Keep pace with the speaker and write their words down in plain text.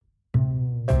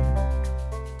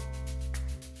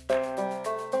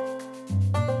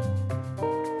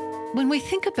we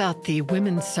think about the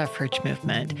women's suffrage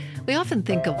movement, we often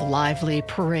think of lively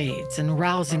parades and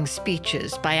rousing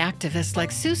speeches by activists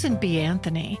like Susan B.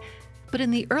 Anthony. But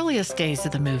in the earliest days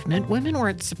of the movement, women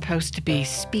weren't supposed to be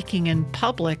speaking in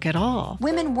public at all.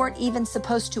 Women weren't even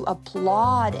supposed to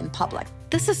applaud in public.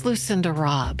 This is Lucinda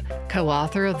Robb,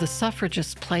 co-author of the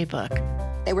Suffragist Playbook.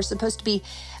 They were supposed to be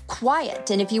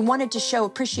quiet, and if you wanted to show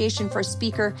appreciation for a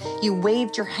speaker, you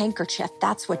waved your handkerchief.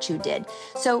 That's what you did.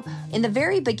 So in the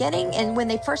very beginning, and when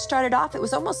they first started off, it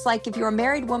was almost like if you were a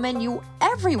married woman,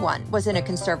 everyone was in a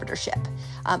conservatorship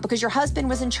because your husband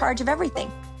was in charge of everything.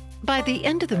 By the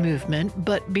end of the movement,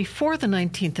 but before the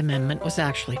 19th Amendment was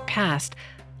actually passed,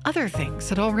 other things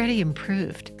had already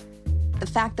improved. The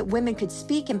fact that women could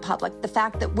speak in public, the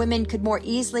fact that women could more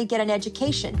easily get an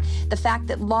education, the fact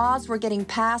that laws were getting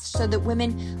passed so that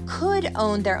women could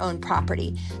own their own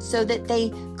property, so that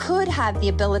they could have the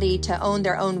ability to own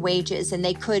their own wages and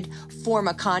they could form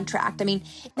a contract. I mean,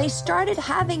 they started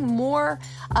having more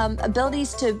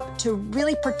abilities to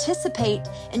really participate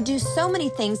and do so many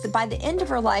things that by the end of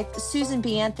her life, Susan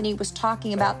B. Anthony was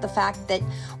talking about the fact that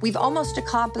we've almost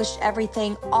accomplished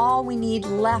everything. All we need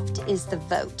left is the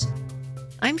vote.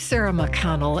 I'm Sarah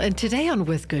McConnell, and today on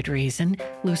With Good Reason,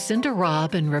 Lucinda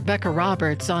Robb and Rebecca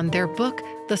Roberts on their book,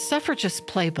 The Suffragist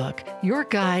Playbook, Your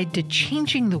Guide to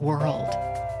Changing the World.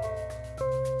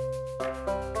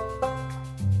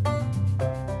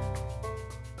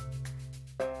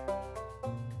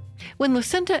 When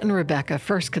Lucinda and Rebecca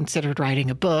first considered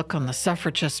writing a book on the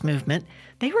suffragist movement,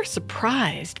 they were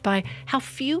surprised by how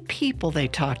few people they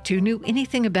talked to knew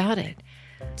anything about it.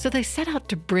 So they set out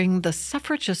to bring the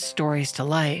suffragist stories to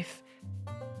life.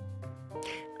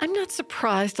 I'm not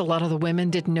surprised a lot of the women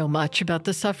didn't know much about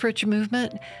the suffrage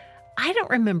movement. I don't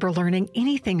remember learning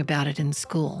anything about it in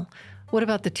school. What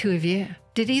about the two of you?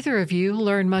 Did either of you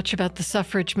learn much about the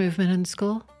suffrage movement in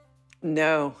school?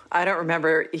 No, I don't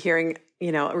remember hearing,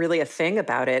 really a thing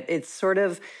about it. It's sort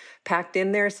of packed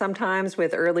in there sometimes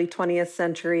with early 20th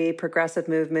century progressive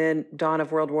movement, dawn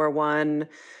of World War I,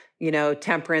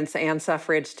 temperance and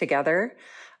suffrage together.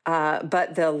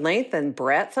 But the length and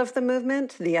breadth of the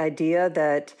movement, the idea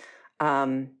that,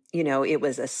 it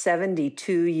was a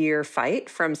 72-year fight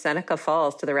from Seneca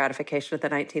Falls to the ratification of the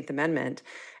 19th Amendment.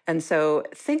 And so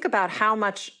think about how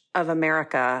much of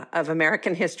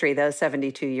American history, those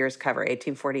 72 years cover,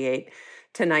 1848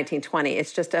 to 1920.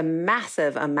 It's just a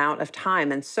massive amount of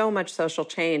time and so much social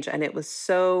change. And it was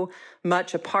so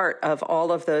much a part of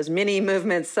all of those mini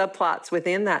movements, subplots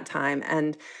within that time.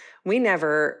 And we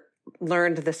never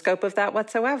learned the scope of that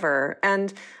whatsoever.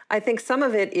 And I think some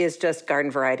of it is just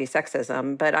garden variety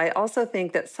sexism, but I also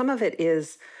think that some of it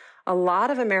is a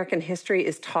lot of American history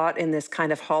is taught in this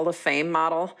kind of Hall of Fame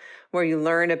model where you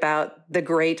learn about the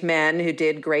great men who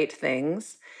did great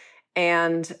things.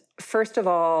 And first of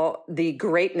all, the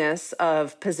greatness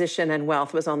of position and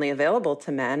wealth was only available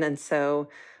to men. And so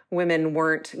women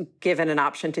weren't given an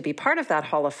option to be part of that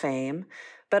Hall of Fame.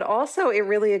 But also it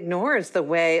really ignores the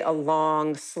way a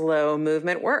long, slow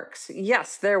movement works.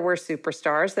 Yes, there were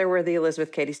superstars. There were the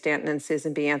Elizabeth Cady Stanton and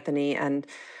Susan B. Anthony and,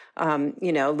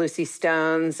 Lucy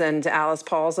Stones and Alice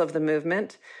Pauls of the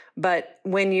movement. But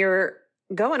when you're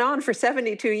going on for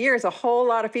 72 years, a whole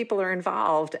lot of people are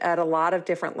involved at a lot of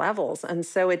different levels. And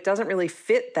so it doesn't really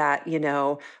fit that,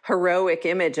 heroic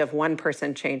image of one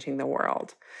person changing the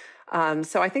world.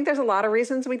 So I think there's a lot of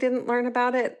reasons we didn't learn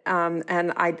about it.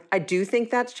 And I do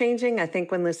think that's changing. I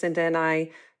think when Lucinda and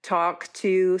I talk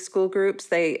to school groups,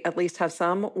 they at least have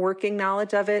some working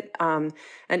knowledge of it. And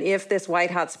if this white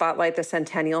hot spotlight the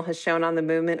centennial has shown on the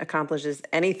movement accomplishes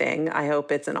anything, I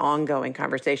hope it's an ongoing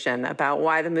conversation about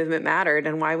why the movement mattered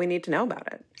and why we need to know about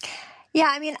it. Yeah,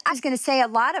 I was going to say a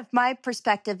lot of my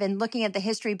perspective in looking at the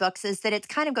history books is that it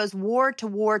kind of goes war to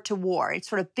war to war. It's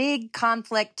sort of big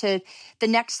conflict to the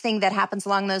next thing that happens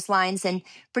along those lines. And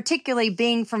particularly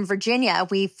being from Virginia,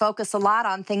 we focus a lot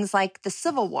on things like the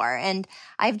Civil War. And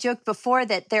I've joked before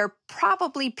that there are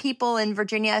probably people in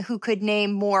Virginia who could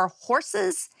name more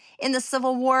horses in the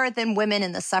Civil War than women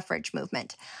in the suffrage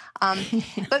movement.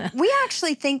 But we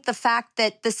actually think the fact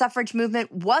that the suffrage movement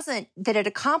that it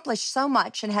accomplished so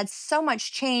much and had so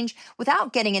much change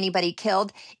without getting anybody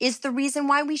killed is the reason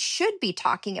why we should be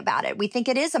talking about it. We think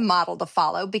it is a model to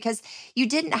follow because you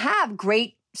didn't have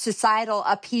great societal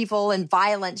upheaval and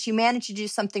violence. You managed to do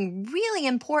something really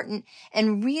important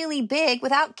and really big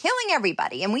without killing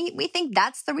everybody. And we think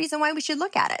that's the reason why we should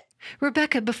look at it.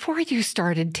 Rebecca, before you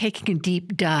started taking a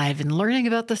deep dive and learning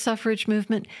about the suffrage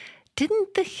movement,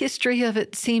 didn't the history of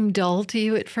it seem dull to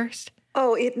you at first?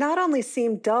 Oh, it not only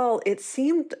seemed dull, it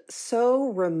seemed so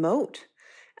remote.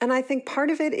 And I think part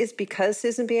of it is because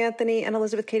Susan B. Anthony and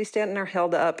Elizabeth Cady Stanton are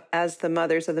held up as the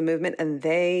mothers of the movement, and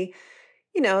they,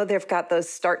 they've got those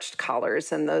starched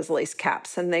collars and those lace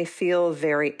caps, and they feel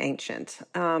very ancient.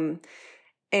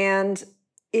 And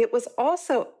it was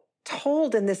also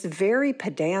told in this very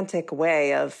pedantic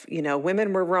way of,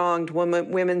 women were wronged,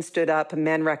 women stood up,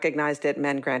 men recognized it,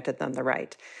 men granted them the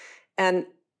right. And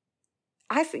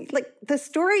I feel like the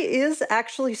story is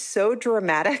actually so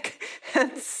dramatic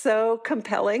and so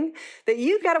compelling that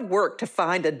you've got to work to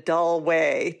find a dull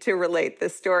way to relate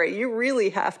this story. You really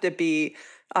have to be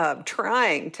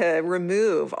trying to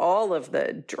remove all of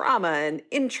the drama and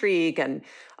intrigue and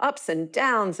ups and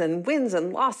downs and wins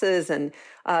and losses, and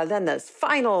then those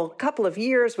final couple of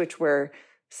years, which were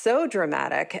so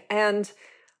dramatic. And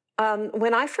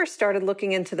when I first started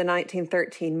looking into the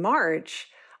 1913 March,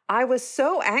 I was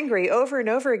so angry over and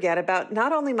over again about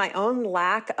not only my own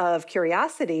lack of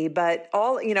curiosity, but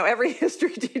every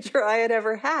history teacher I had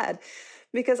ever had,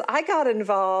 because I got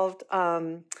involved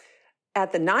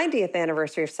at the 90th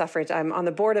anniversary of suffrage. I'm on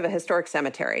the board of a historic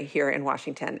cemetery here in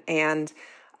Washington, and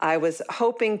I was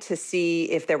hoping to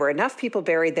see if there were enough people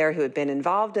buried there who had been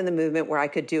involved in the movement where I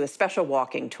could do a special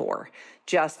walking tour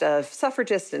just of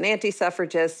suffragists and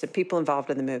anti-suffragists and people involved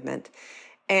in the movement.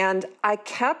 And I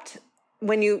kept,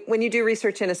 when you do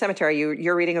research in a cemetery,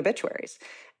 you're reading obituaries.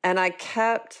 And I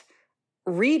kept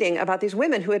reading about these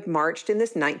women who had marched in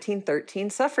this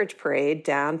 1913 suffrage parade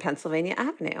down Pennsylvania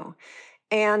Avenue.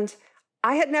 And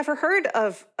I had never heard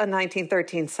of a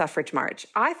 1913 suffrage march.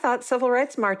 I thought civil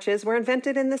rights marches were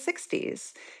invented in the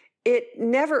 60s. It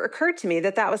never occurred to me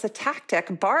that that was a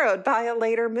tactic borrowed by a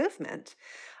later movement.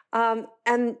 And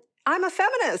I'm a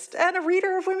feminist and a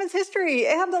reader of women's history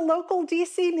and a local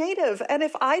DC native. And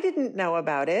if I didn't know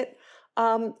about it,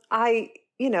 I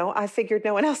figured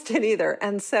no one else did either.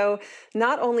 And so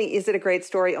not only is it a great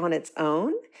story on its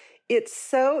own, it's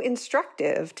so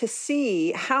instructive to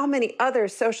see how many other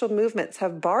social movements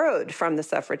have borrowed from the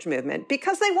suffrage movement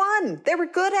because they won. They were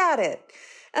good at it.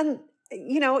 And,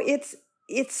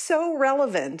 it's so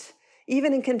relevant,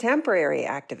 even in contemporary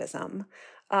activism,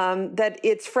 that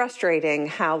it's frustrating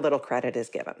how little credit is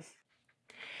given.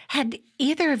 Had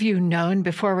either of you known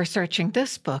before researching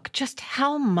this book just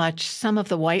how much some of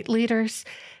the white leaders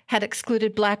had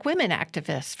excluded Black women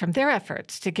activists from their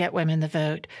efforts to get women the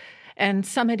vote? And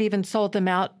some had even sold them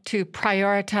out to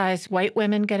prioritize white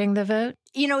women getting the vote?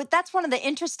 That's one of the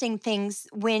interesting things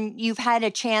when you've had a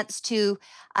chance to,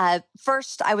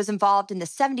 first, I was involved in the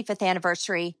 75th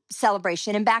anniversary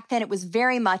celebration, and back then it was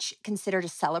very much considered a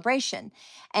celebration.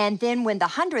 And then when the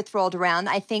 100th rolled around,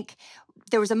 I think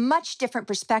there was a much different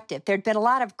perspective. There'd been a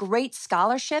lot of great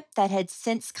scholarship that had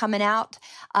since coming out,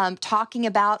 talking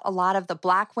about a lot of the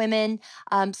Black women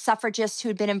suffragists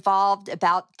who'd been involved,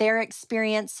 about their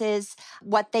experiences,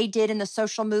 what they did in the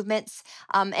social movements,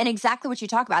 and exactly what you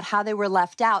talk about, how they were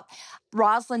left out.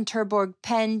 Rosalind Terborg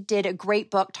Penn did a great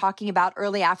book talking about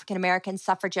early African-American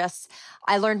suffragists.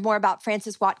 I learned more about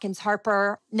Frances Watkins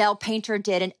Harper. Nell Painter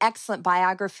did an excellent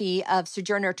biography of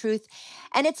Sojourner Truth.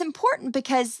 And it's important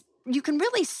because you can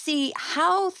really see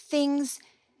how things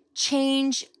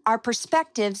change our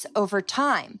perspectives over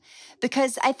time.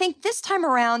 Because I think this time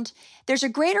around, there's a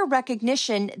greater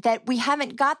recognition that we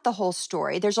haven't got the whole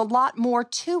story. There's a lot more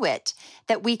to it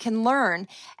that we can learn.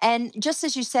 And just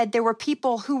as you said, there were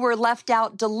people who were left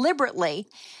out deliberately.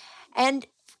 And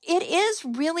it is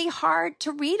really hard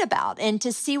to read about and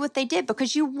to see what they did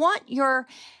because you want your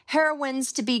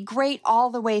heroines to be great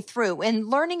all the way through. And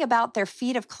learning about their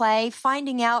feet of clay,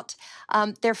 finding out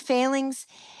their failings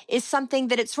is something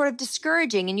that it's sort of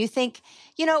discouraging. And you think,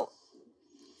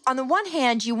 on the one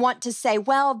hand, you want to say,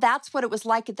 well, that's what it was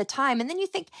like at the time. And then you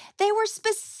think they were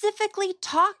specifically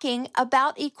talking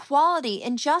about equality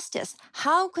and justice.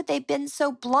 How could they have been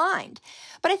so blind?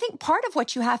 But I think part of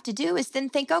what you have to do is then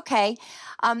think, okay,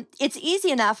 it's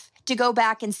easy enough to go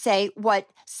back and say what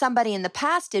somebody in the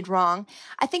past did wrong.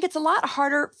 I think it's a lot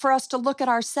harder for us to look at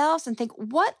ourselves and think,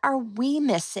 what are we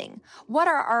missing? What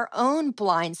are our own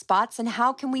blind spots? And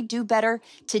how can we do better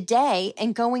today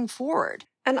and going forward?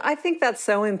 And I think that's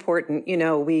so important.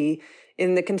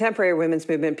 In the contemporary women's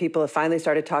movement, people have finally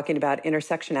started talking about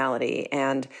intersectionality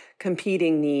and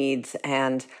competing needs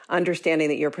and understanding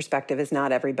that your perspective is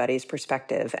not everybody's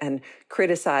perspective and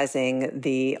criticizing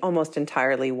the almost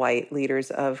entirely white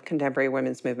leaders of contemporary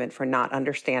women's movement for not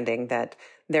understanding that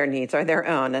their needs are their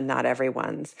own and not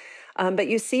everyone's. But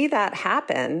you see that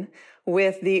happen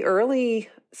with the early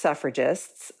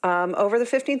suffragists over the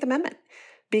 15th Amendment.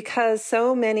 Because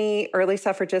so many early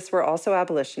suffragists were also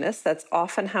abolitionists, that's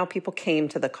often how people came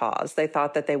to the cause. They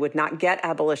thought that they would not get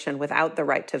abolition without the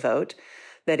right to vote.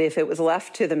 that if it was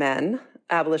left to the men,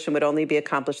 abolition would only be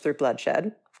accomplished through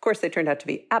bloodshed. Of course, they turned out to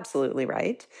be absolutely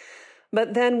right.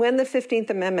 But then when the 15th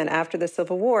Amendment after the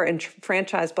Civil War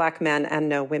enfranchised Black men and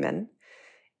no women,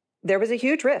 there was a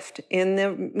huge rift in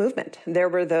the movement. There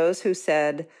were those who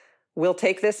said, we'll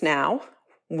take this now.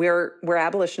 We're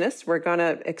abolitionists. We're going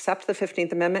to accept the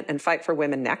 15th Amendment and fight for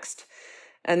women next.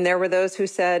 And there were those who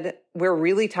said, we're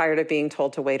really tired of being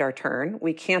told to wait our turn.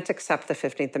 We can't accept the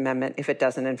 15th Amendment if it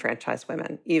doesn't enfranchise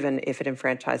women, even if it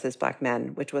enfranchises Black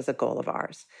men, which was a goal of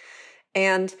ours.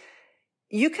 And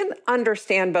you can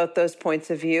understand both those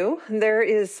points of view. There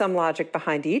is some logic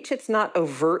behind each. It's not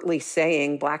overtly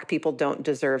saying Black people don't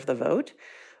deserve the vote,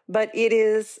 but it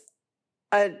is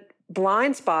a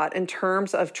blind spot in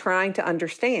terms of trying to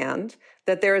understand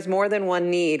that there is more than one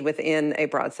need within a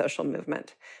broad social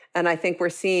movement. And I think we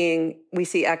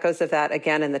see echoes of that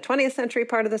again in the 20th century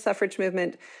part of the suffrage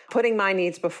movement, putting my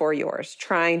needs before yours,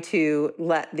 trying to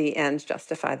let the ends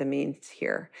justify the means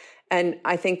here. And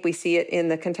I think we see it in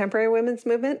the contemporary women's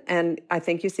movement, and I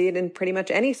think you see it in pretty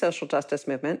much any social justice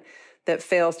movement that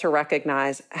fails to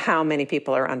recognize how many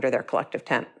people are under their collective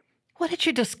tent. What did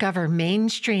you discover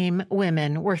mainstream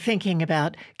women were thinking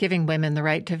about giving women the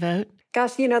right to vote?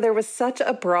 Gosh, there was such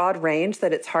a broad range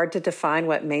that it's hard to define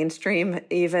what mainstream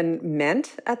even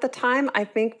meant at the time. I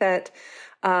think that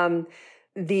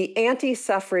the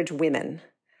anti-suffrage women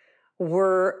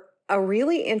were a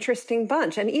really interesting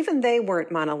bunch, and even they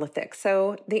weren't monolithic.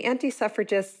 So the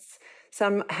anti-suffragists,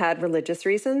 some had religious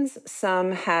reasons,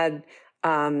 some had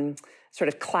sort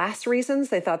of class reasons.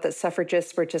 They thought that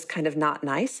suffragists were just kind of not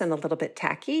nice and a little bit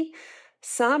tacky.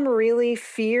 Some really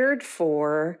feared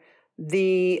for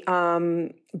the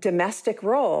domestic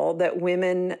role that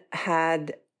women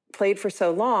had played for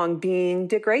so long being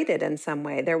degraded in some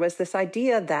way. There was this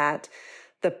idea that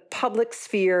the public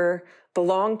sphere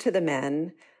belonged to the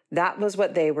men. That was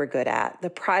what they were good at. The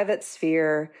private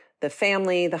sphere, the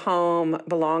family, the home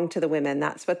belonged to the women.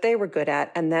 That's what they were good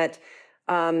at. And that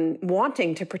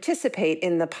wanting to participate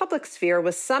in the public sphere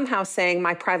was somehow saying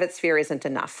my private sphere isn't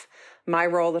enough. My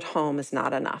role at home is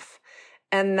not enough.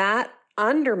 And that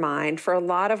undermined for a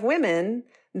lot of women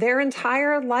their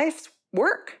entire life's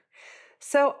work.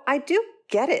 So I do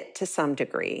get it to some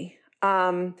degree.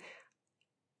 I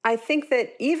think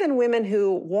that even women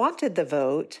who wanted the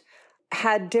vote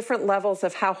had different levels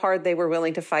of how hard they were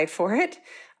willing to fight for it,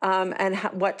 and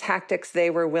what tactics they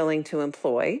were willing to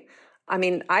employ. I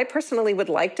mean, I personally would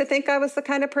like to think I was the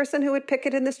kind of person who would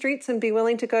picket in the streets and be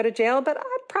willing to go to jail, but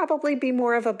I'd probably be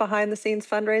more of a behind-the-scenes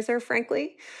fundraiser,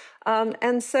 frankly.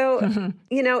 And so,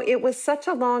 it was such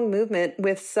a long movement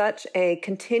with such a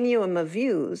continuum of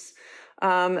views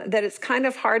that it's kind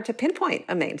of hard to pinpoint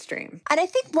a mainstream. And I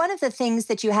think one of the things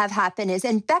that you have happen is,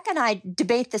 and Beck and I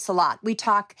debate this a lot. We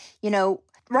talk,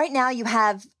 right now you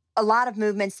have a lot of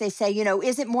movements, they say,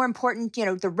 is it more important,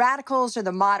 the radicals or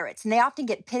the moderates? And they often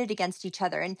get pitted against each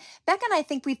other. And Beck and I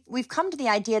think we've come to the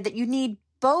idea that you need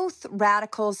both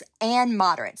radicals and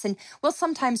moderates. And we'll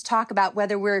sometimes talk about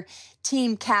whether we're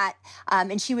Team Kat,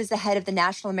 and she was the head of the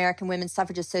National American Women's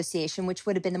Suffrage Association, which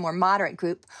would have been the more moderate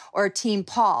group, or Team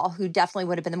Paul, who definitely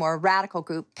would have been the more radical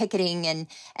group, picketing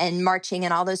and marching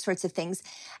and all those sorts of things.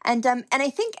 And I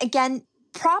think, again,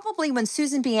 probably when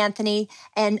Susan B. Anthony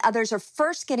and others are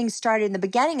first getting started in the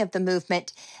beginning of the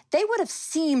movement, they would have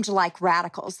seemed like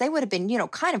radicals. They would have been,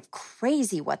 kind of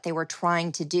crazy what they were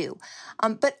trying to do.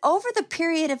 But over the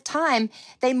period of time,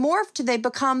 they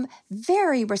become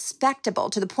very respectable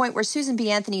to the point where Susan B.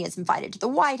 Anthony is invited to the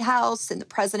White House and the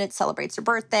president celebrates her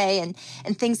birthday and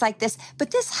things like this.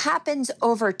 But this happens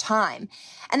over time.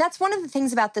 And that's one of the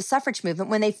things about the suffrage movement.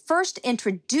 When they first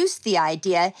introduced the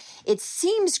idea, it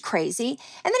seems crazy.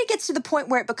 And then it gets to the point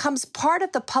where it becomes part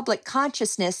of the public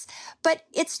consciousness, but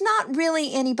it's not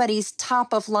really anybody's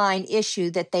top of line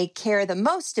issue that they care the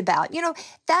most about.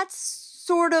 That's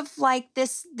sort of like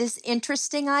this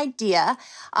interesting idea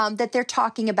that they're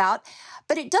talking about,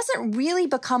 but it doesn't really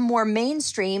become more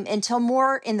mainstream until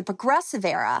more in the progressive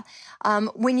era,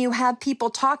 when you have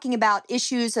people talking about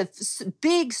issues of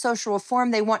big social reform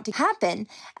they want to happen,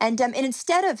 and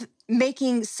instead of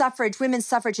making women's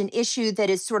suffrage an issue that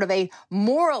is sort of a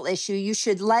moral issue, you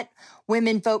should let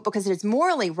women vote because it is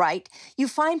morally right, you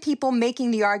find people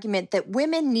making the argument that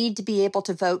women need to be able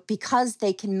to vote because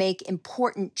they can make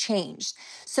important change.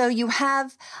 So you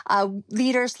have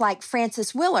leaders like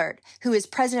Frances Willard, who is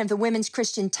president of the Women's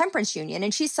Christian Temperance Union,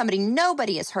 and she's somebody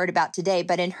nobody has heard about today,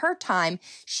 but in her time,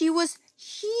 she was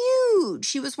huge.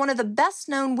 She was one of the best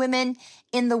known women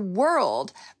in the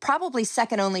world, probably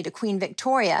second only to Queen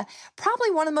Victoria,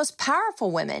 probably one of the most powerful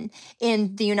women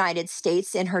in the United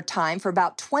States in her time for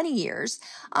about 20 years.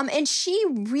 And she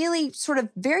really sort of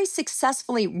very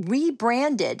successfully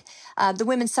rebranded the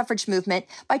women's suffrage movement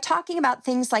by talking about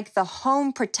things like the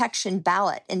home protection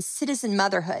ballot and citizen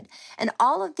motherhood and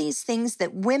all of these things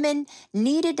that women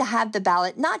needed to have the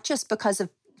ballot, not just because of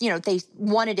they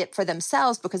wanted it for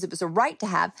themselves because it was a right to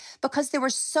have, because there were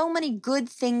so many good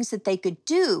things that they could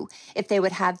do if they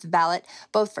would have the ballot,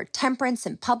 both for temperance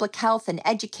and public health and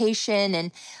education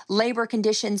and labor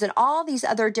conditions and all these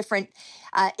other different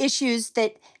issues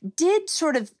that did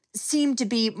sort of seem to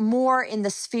be more in the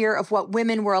sphere of what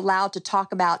women were allowed to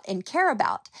talk about and care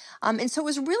about. And so it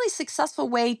was a really successful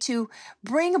way to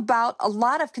bring about a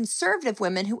lot of conservative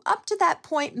women who up to that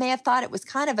point may have thought it was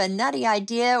kind of a nutty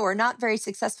idea or not very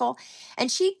successful. And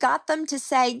she got them to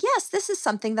say, yes, this is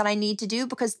something that I need to do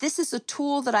because this is a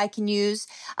tool that I can use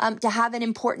to have an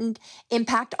important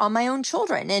impact on my own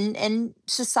children and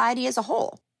society as a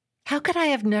whole. How could I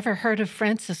have never heard of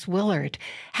Frances Willard?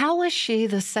 How was she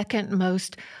the second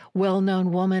most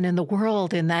well-known woman in the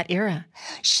world in that era?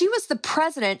 She was the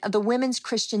president of the Women's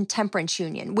Christian Temperance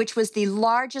Union, which was the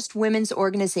largest women's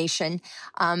organization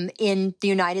in the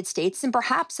United States and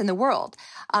perhaps in the world.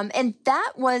 And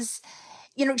that was,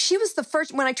 she was the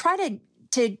first, when I try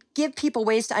to give people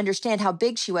ways to understand how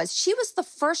big she was the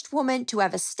first woman to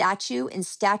have a statue in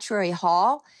Statuary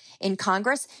Hall in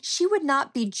Congress. She would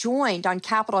not be joined on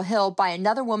Capitol Hill by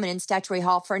another woman in Statuary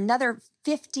Hall for another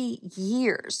 50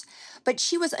 years. But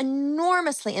she was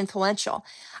enormously influential.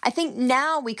 I think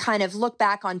now we kind of look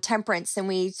back on temperance and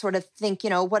we sort of think,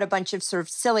 what a bunch of sort of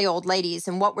silly old ladies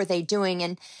and what were they doing?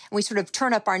 And we sort of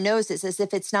turn up our noses as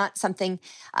if it's not something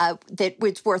that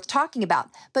was worth talking about.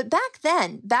 But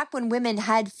back when women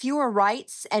had fewer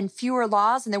rights and fewer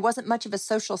laws and there wasn't much of a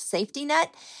social safety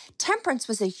net, temperance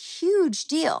was a huge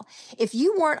deal. If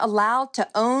you weren't allowed to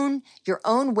own your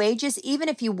own wages, even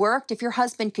if you worked, if your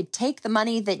husband could take the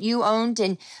money that you owned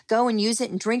and go and use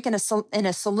it and drink in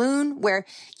a saloon where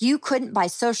you couldn't, by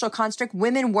social construct,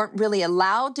 women weren't really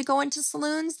allowed to go into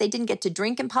saloons. They didn't get to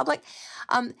drink in public.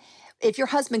 If your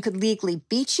husband could legally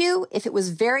beat you, if it was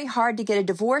very hard to get a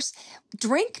divorce,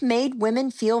 drink made women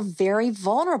feel very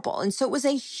vulnerable. And so it was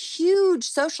a huge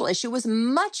social issue. It was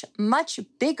much, much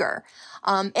bigger.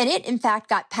 And it, in fact,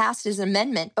 got passed as an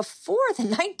amendment before the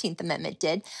 19th Amendment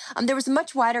did. There was a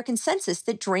much wider consensus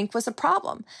that drink was a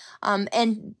problem.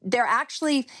 And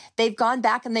they've gone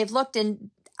back and they've looked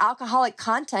in alcoholic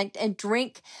content and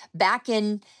drink back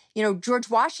in George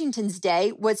Washington's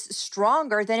day was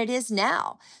stronger than it is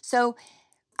now. So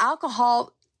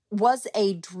alcohol was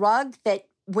a drug that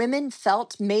women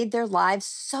felt made their lives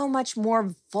so much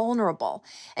more vulnerable.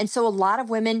 And so a lot of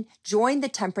women joined the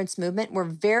temperance movement, were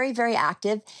very, very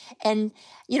active. And,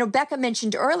 Becca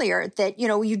mentioned earlier that,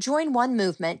 you join one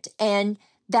movement and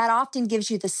that often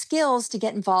gives you the skills to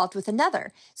get involved with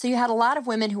another. So you had a lot of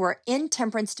women who were in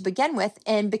temperance to begin with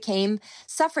and became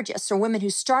suffragists, or women who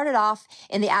started off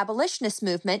in the abolitionist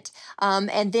movement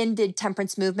and then did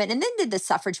temperance movement and then did the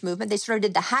suffrage movement. They sort of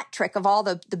did the hat trick of all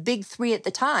the big three at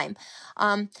the time.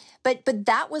 But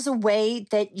that was a way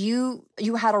that you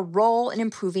had a role in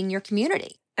improving your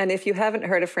community. And if you haven't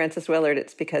heard of Frances Willard,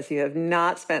 it's because you have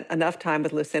not spent enough time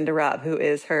with Lucinda Robb, who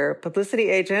is her publicity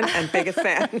agent and biggest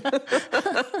fan.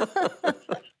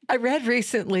 I read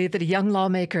recently that a young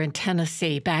lawmaker in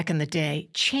Tennessee back in the day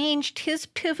changed his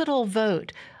pivotal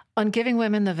vote on giving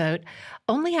women the vote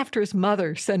only after his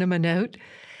mother sent him a note.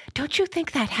 Don't you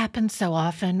think that happens so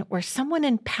often, where someone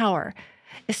in power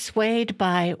is swayed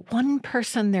by one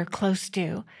person they're close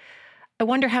to? I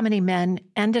wonder how many men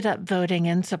ended up voting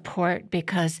in support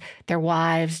because their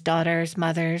wives, daughters,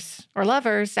 mothers, or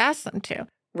lovers asked them to.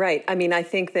 Right. I mean, I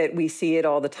think that we see it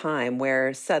all the time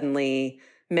where suddenly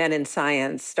men in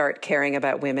science start caring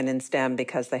about women in STEM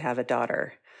because they have a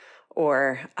daughter,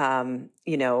 or,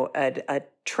 a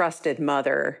trusted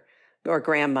mother or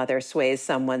grandmother sways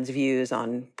someone's views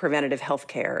on preventative health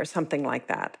care or something like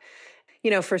that.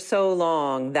 For so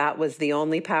long, that was the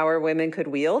only power women could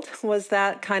wield, was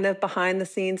that kind of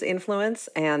behind-the-scenes influence.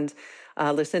 And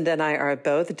Lucinda and I are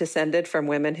both descended from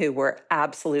women who were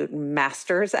absolute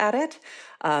masters at it.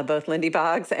 Both Lindy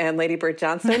Boggs and Lady Bird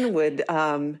Johnson would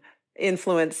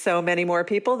influence so many more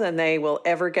people than they will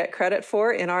ever get credit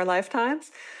for in our lifetimes.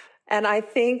 And I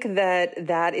think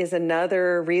that is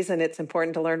another reason it's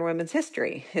important to learn women's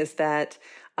history, is that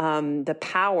the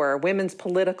power, women's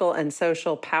political and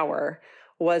social power,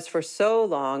 was for so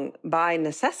long by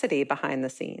necessity behind the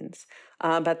scenes.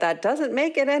 But that doesn't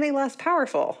make it any less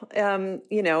powerful.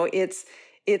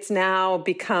 It's now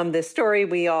become this story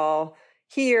we all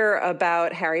hear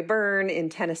about Harry Byrne in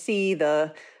Tennessee,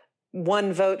 the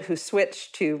one vote who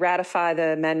switched to ratify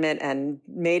the amendment and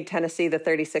made Tennessee the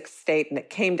 36th state. And it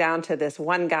came down to this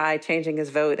one guy changing his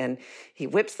vote. And he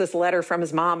whips this letter from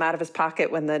his mom out of his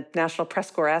pocket when the National Press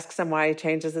Corps asks him why he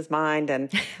changes his mind. And,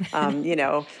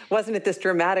 wasn't it this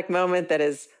dramatic moment that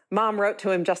his mom wrote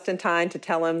to him just in time to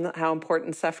tell him how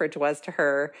important suffrage was to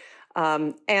her?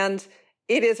 And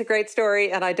it is a great story,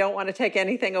 and I don't want to take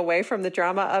anything away from the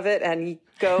drama of it. And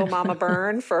go Mama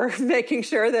Byrne for making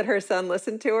sure that her son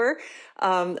listened to her.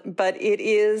 But it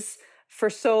is, for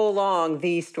so long,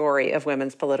 the story of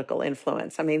women's political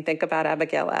influence. I mean, think about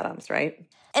Abigail Adams, right?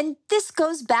 And this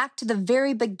goes back to the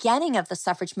very beginning of the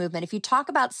suffrage movement. If you talk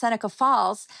about Seneca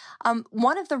Falls,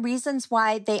 one of the reasons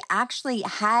why they actually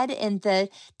had in the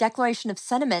Declaration of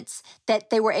Sentiments that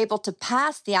they were able to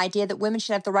pass the idea that women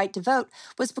should have the right to vote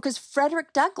was because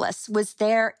Frederick Douglass was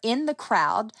there in the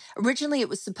crowd. Originally, it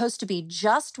was supposed to be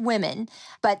just women,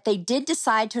 but they did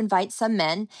decide to invite some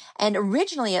men. And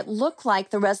originally, it looked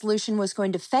like the resolution was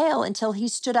going to fail until he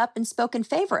stood up and spoke in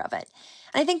favor of it.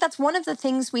 And I think that's one of the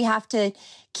things we have to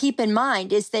keep in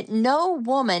mind is that no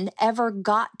woman ever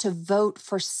got to vote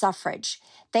for suffrage.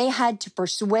 They had to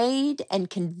persuade and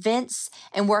convince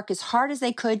and work as hard as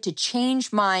they could to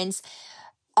change minds,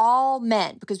 all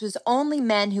men, because it was only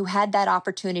men who had that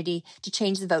opportunity to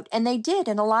change the vote. And they did.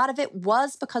 And a lot of it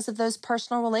was because of those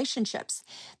personal relationships.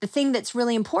 The thing that's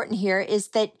really important here is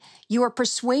that you are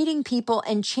persuading people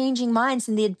and changing minds.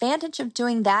 And the advantage of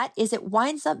doing that is it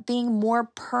winds up being more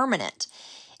permanent.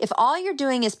 If all you're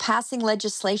doing is passing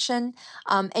legislation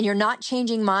and you're not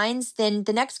changing minds, then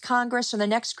the next Congress or the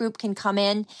next group can come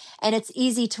in and it's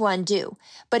easy to undo.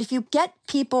 But if you get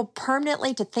people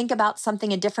permanently to think about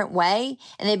something a different way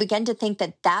and they begin to think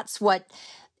that that's what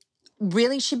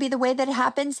really should be the way that it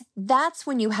happens, that's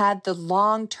when you have the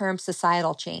long-term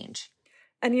societal change.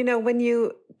 And, when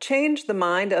you change the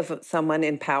mind of someone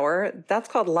in power, that's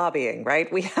called lobbying,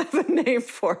 right? We have a name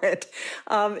for it.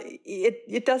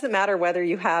 It doesn't matter whether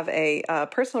you have a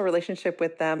personal relationship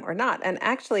with them or not. And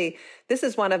actually, this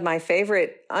is one of my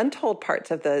favorite untold parts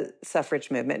of the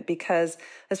suffrage movement, because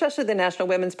especially the National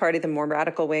Women's Party, the more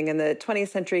radical wing in the 20th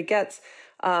century, gets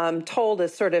told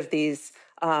as sort of these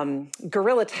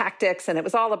guerrilla tactics, and it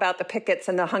was all about the pickets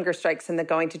and the hunger strikes and the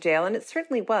going to jail, and it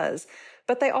certainly was.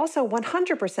 But they also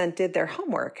 100% did their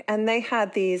homework, and they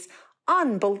had these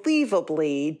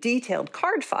unbelievably detailed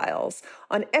card files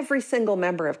on every single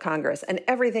member of Congress and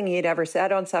everything he'd ever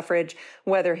said on suffrage,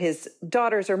 whether his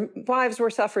daughters or wives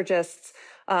were suffragists,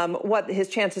 what his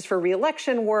chances for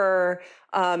reelection were,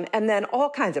 and then all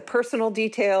kinds of personal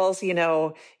details.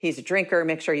 He's a drinker,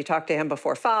 make sure you talk to him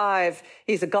before 5.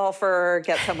 He's a golfer,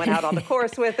 get someone out on the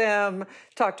course with him,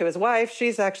 talk to his wife.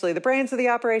 She's actually the brains of the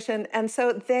operation. And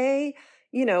so they,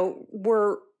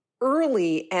 were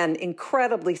early and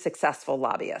incredibly successful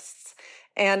lobbyists.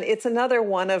 And it's another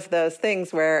one of those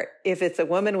things where if it's a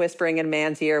woman whispering in a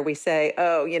man's ear, we say,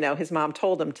 oh, his mom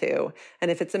told him to.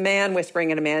 And if it's a man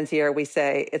whispering in a man's ear, we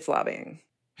say it's lobbying.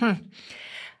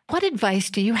 What advice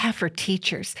do you have for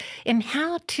teachers in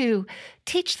how to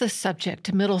teach the subject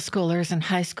to middle schoolers and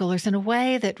high schoolers in a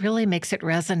way that really makes it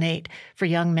resonate for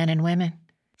young men and women?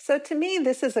 So to me,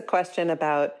 this is a question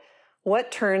about what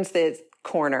turns the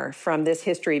corner from this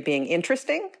history being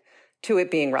interesting to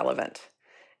it being relevant.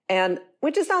 And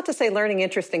which is not to say learning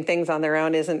interesting things on their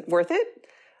own isn't worth it.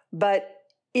 But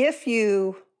if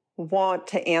you want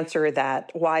to answer that,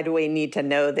 why do we need to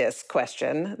know this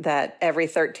question that every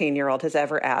 13-year-old has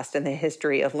ever asked in the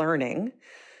history of learning,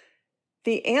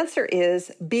 the answer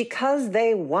is because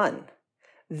they won.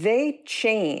 They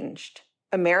changed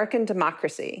American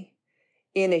democracy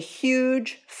in a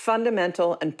huge,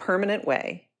 fundamental, and permanent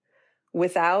way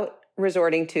without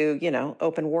resorting to,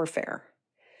 open warfare.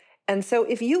 And so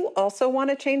if you also want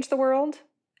to change the world,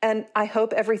 and I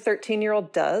hope every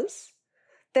 13-year-old does,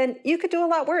 then you could do a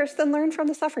lot worse than learn from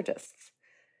the suffragists.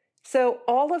 So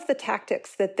all of the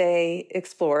tactics that they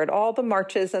explored, all the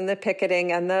marches and the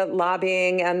picketing and the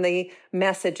lobbying and the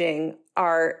messaging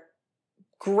are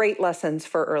great lessons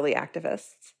for early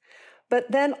activists. But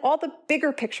then all the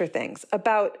bigger picture things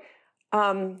about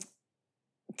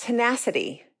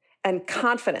tenacity and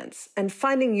confidence and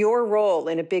finding your role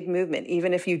in a big movement,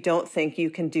 even if you don't think you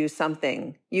can do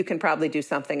something, you can probably do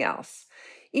something else.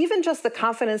 Even just the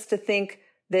confidence to think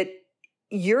that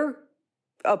you're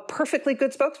a perfectly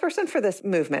good spokesperson for this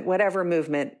movement, whatever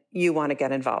movement you want to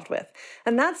get involved with.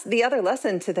 And that's the other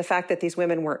lesson to the fact that these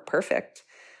women weren't perfect.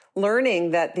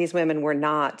 learning that these women were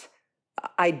not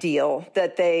ideal,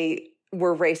 that they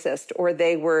were racist, or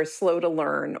they were slow to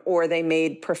learn, or they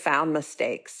made profound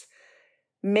mistakes,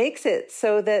 makes it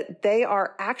so that they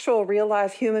are actual real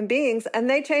life human beings and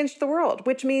they changed the world,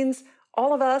 which means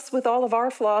all of us with all of our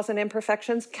flaws and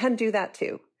imperfections can do that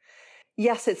too.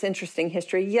 Yes, it's interesting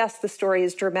history. Yes, the story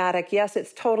is dramatic. Yes,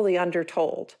 it's totally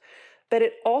undertold. But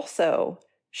it also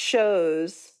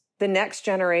shows the next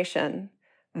generation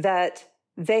that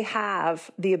they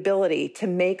have the ability to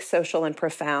make social and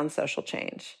profound social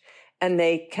change. And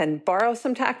they can borrow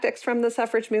some tactics from the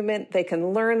suffrage movement. They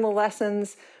can learn the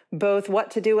lessons, both what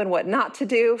to do and what not to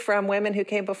do, from women who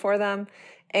came before them.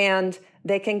 And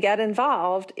they can get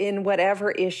involved in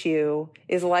whatever issue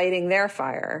is lighting their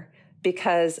fire,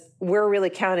 because we're really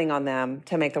counting on them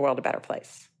to make the world a better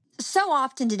place. So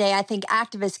often today, I think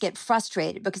activists get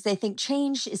frustrated because they think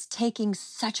change is taking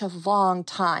such a long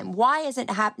time. Why isn't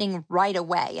it happening right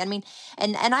away? I mean,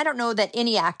 and I don't know that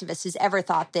any activist has ever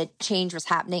thought that change was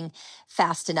happening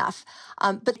fast enough.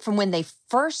 But from when they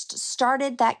first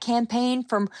started that campaign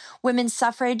from women's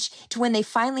suffrage to when they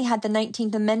finally had the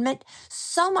 19th Amendment,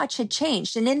 so much had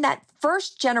changed. And in that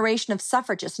first generation of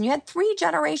suffragists, and you had 3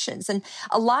 generations, and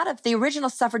a lot of the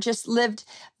original suffragists lived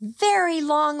very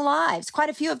long lives. Quite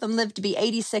a few of them lived to be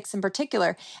 86 in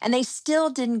particular, and they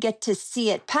still didn't get to see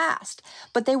it passed.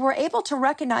 But they were able to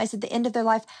recognize at the end of their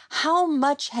life how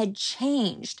much had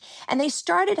changed. And they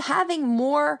started having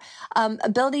more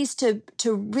abilities to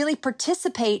really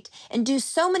participate and do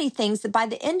so many things that by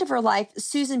the end of her life,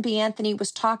 Susan B. Anthony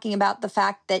was talking about the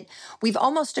fact that we've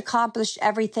almost accomplished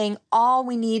everything. All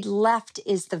we need left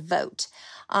is the vote.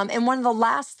 And one of the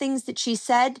last things that she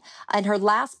said in her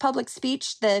last public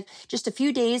speech, just a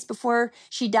few days before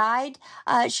she died,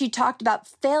 she talked about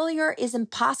failure is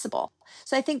impossible.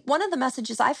 So I think one of the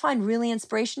messages I find really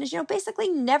inspirational is, basically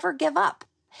never give up.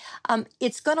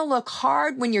 It's going to look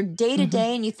hard when you're day to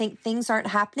day and you think things aren't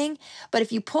happening. But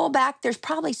if you pull back, there's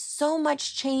probably so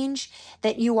much change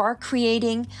that you are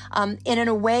creating in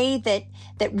a way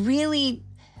that really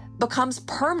becomes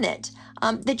permanent,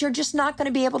 that you're just not going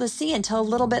to be able to see until a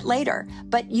little bit later.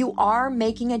 But you are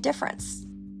making a difference.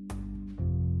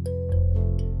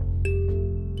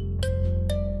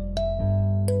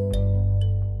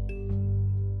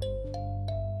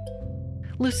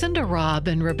 Lucinda Robb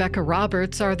and Rebecca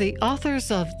Roberts are the authors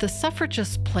of The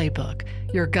Suffragist Playbook,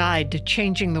 Your Guide to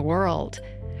Changing the World.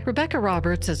 Rebecca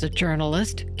Roberts is a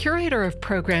journalist, curator of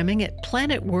programming at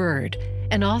Planet Word,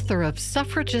 and author of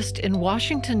Suffragist in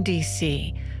Washington,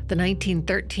 D.C., the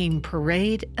 1913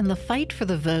 Parade and the Fight for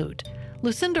the Vote.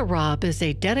 Lucinda Robb is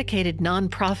a dedicated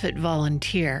nonprofit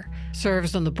volunteer,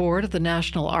 serves on the board of the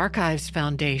National Archives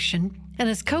Foundation, and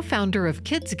is co-founder of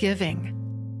Kids Giving.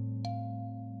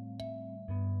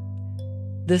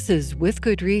 This is With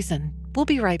Good Reason. We'll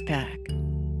be right back.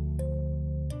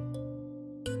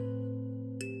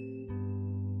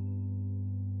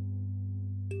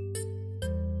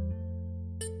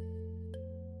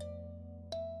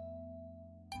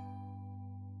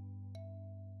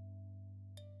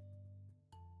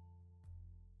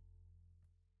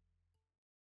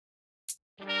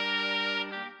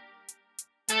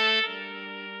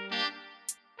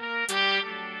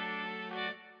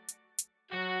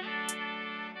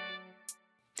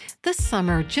 This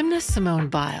summer, gymnast Simone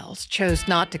Biles chose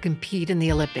not to compete in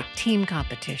the Olympic team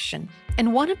competition,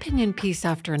 and one opinion piece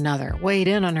after another weighed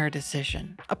in on her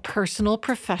decision, a personal,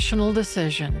 professional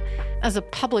decision, as a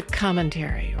public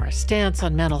commentary or a stance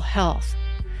on mental health.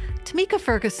 Tamika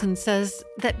Ferguson says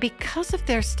that because of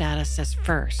their status as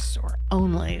firsts or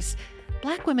onlys,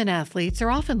 Black women athletes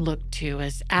are often looked to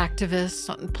as activists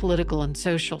on political and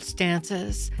social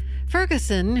stances.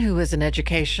 Ferguson, who is an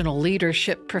educational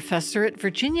leadership professor at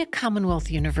Virginia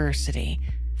Commonwealth University,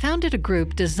 founded a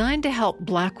group designed to help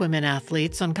Black women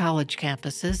athletes on college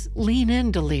campuses lean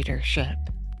into leadership.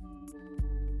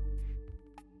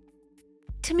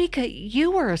 Tamika, you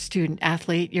were a student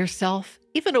athlete yourself,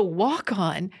 even a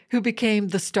walk-on who became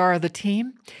the star of the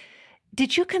team.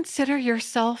 Did you consider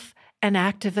yourself an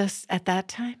activist at that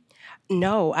time?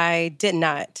 No, I did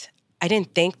not. I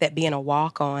didn't think that being a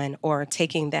walk-on or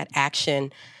taking that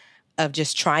action of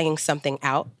just trying something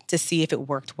out to see if it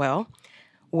worked well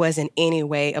was in any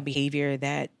way a behavior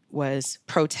that was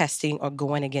protesting or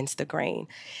going against the grain.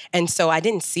 And so I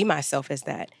didn't see myself as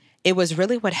that. It was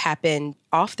really what happened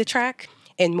off the track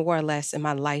and more or less in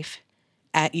my life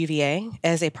at UVA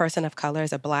as a person of color,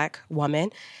 as a Black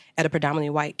woman at a predominantly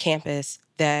white campus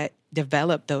that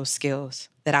developed those skills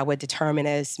that I would determine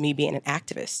as me being an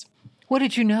activist. What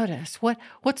did you notice?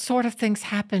 What sort of things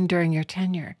happened during your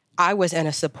tenure? I was in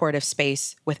a supportive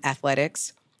space with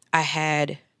athletics. I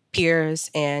had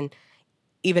peers and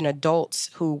even adults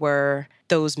who were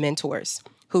those mentors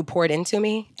who poured into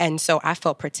me. And so I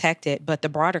felt protected, but the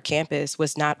broader campus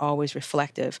was not always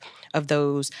reflective of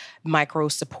those micro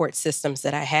support systems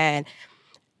that I had.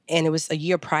 And it was a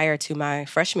year prior to my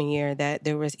freshman year that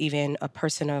there was even a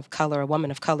person of color, a woman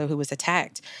of color, who was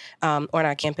attacked on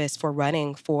our campus for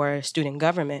running for student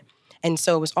government. And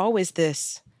so it was always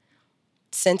this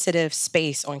sensitive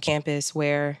space on campus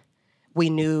where we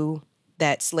knew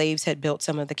that slaves had built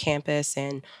some of the campus,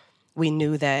 and we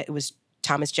knew that it was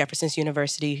Thomas Jefferson's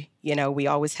University. You know, we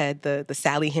always had the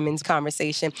Sally Hemings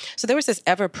conversation. So there was this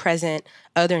ever-present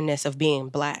otherness of being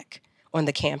Black on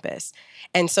the campus.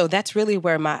 And so that's really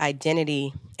where my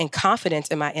identity and confidence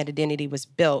in my identity was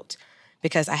built,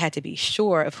 because I had to be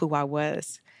sure of who I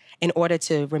was in order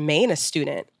to remain a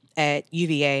student at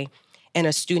UVA and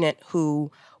a student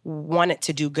who wanted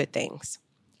to do good things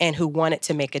and who wanted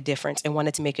to make a difference and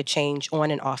wanted to make a change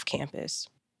on and off campus.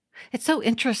 It's so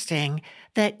interesting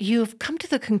that you've come to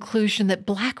the conclusion that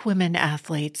Black women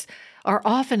athletes are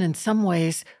often in some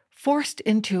ways forced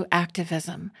into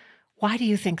activism. Why do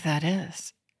you think that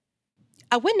is?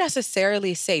 I wouldn't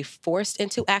necessarily say forced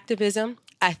into activism.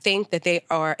 I think that they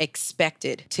are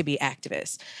expected to be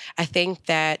activists. I think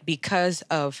that because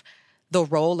of the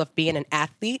role of being an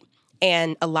athlete,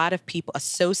 and a lot of people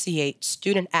associate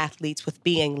student athletes with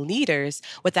being leaders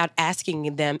without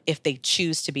asking them if they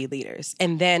choose to be leaders.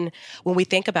 And then when we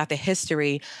think about the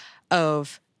history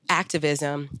of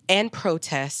activism and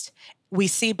protest, we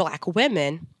see Black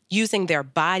women using their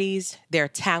bodies, their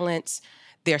talents,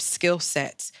 their skill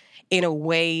sets in a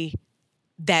way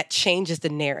that changes the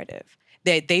narrative.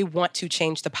 That they want to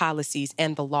change the policies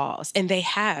and the laws, and they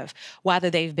have, whether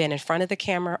they've been in front of the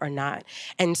camera or not.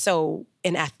 And so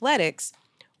in athletics,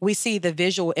 we see the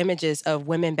visual images of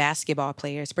women basketball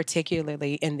players,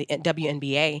 particularly in the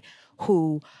WNBA,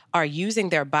 who are using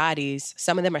their bodies.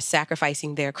 Some of them are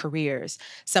sacrificing their careers.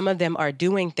 Some of them are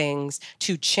doing things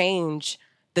to change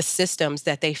the systems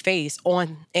that they face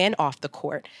on and off the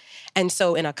court. And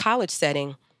so in a college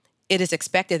setting, it is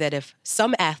expected that if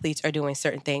some athletes are doing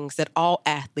certain things, that all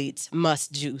athletes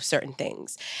must do certain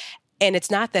things. And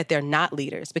it's not that they're not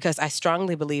leaders, because I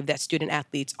strongly believe that student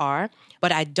athletes are,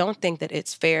 but I don't think that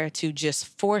it's fair to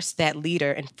just force that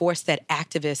leader and force that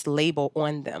activist label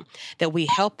on them, that we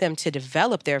help them to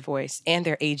develop their voice and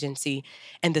their agency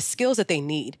and the skills that they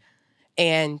need,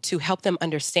 and to help them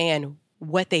understand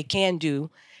what they can do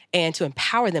and to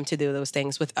empower them to do those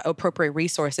things with appropriate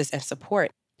resources and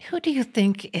support. Who do you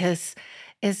think is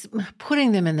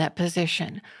putting them in that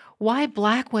position? Why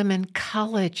Black women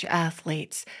college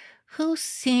athletes? Who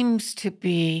seems to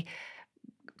be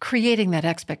creating that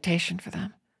expectation for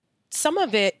them? Some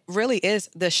of it really is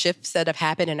the shifts that have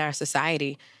happened in our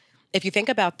society. If you think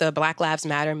about the Black Lives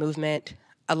Matter movement,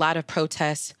 a lot of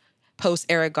protests post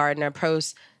Eric Gardner,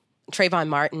 post Trayvon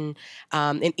Martin,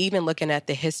 and even looking at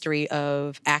the history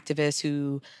of activists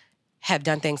who have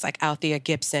done things like Althea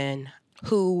Gibson,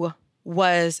 who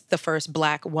was the first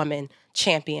Black woman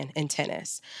champion in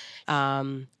tennis.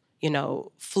 FloJo,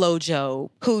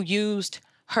 who used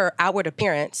her outward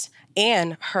appearance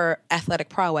and her athletic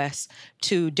prowess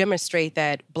to demonstrate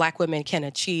that Black women can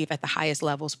achieve at the highest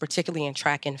levels, particularly in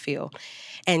track and field.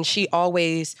 And she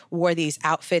always wore these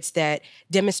outfits that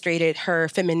demonstrated her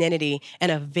femininity in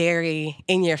a very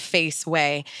in-your-face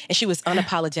way. And she was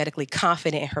unapologetically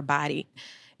confident in her body.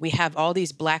 We have all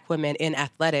these Black women in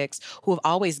athletics who have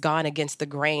always gone against the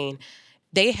grain.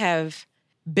 They have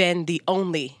been the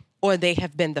only, or they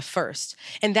have been the first.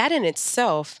 And that in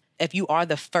itself, if you are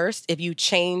the first, if you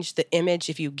change the image,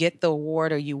 if you get the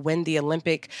award or you win the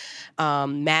Olympic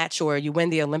match or you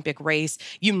win the Olympic race,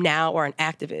 you now are an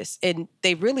activist. And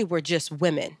they really were just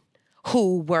women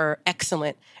who were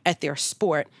excellent at their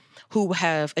sport, who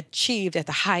have achieved at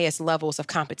the highest levels of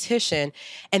competition,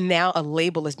 and now a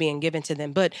label is being given to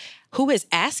them. But who is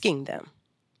asking them?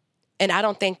 And I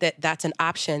don't think that that's an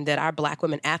option that our Black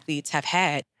women athletes have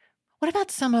had. What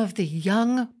about some of the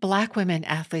young Black women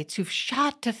athletes who've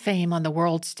shot to fame on the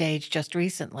world stage just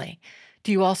recently?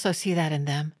 Do you also see that in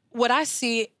them? What I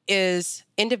see is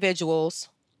individuals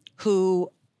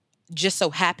who just so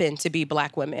happen to be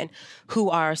Black women, who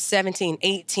are 17,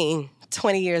 18,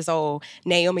 20 years old,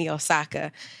 Naomi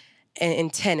Osaka in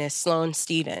tennis, Sloane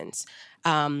Stephens,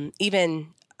 even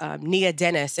Nia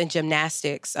Dennis in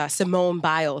gymnastics, Simone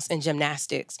Biles in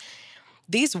gymnastics.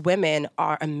 These women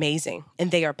are amazing,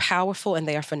 and they are powerful, and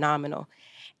they are phenomenal.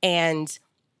 And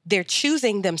they're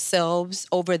choosing themselves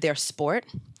over their sport.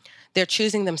 They're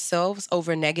choosing themselves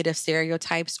over negative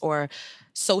stereotypes or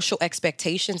social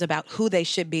expectations about who they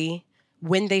should be,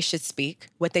 when they should speak,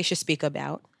 what they should speak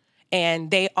about,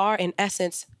 And they are, in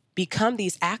essence, become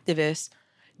these activists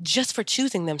just for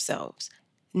choosing themselves.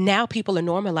 Now people are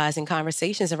normalizing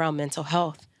conversations around mental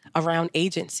health, around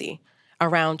agency,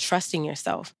 around trusting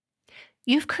yourself.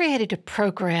 You've created a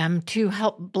program to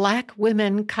help Black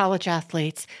women college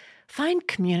athletes find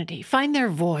community, find their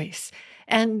voice,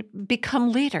 and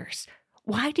become leaders.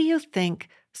 Why do you think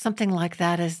something like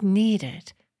that is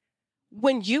needed?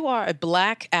 When you are a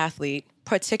Black athlete,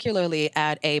 particularly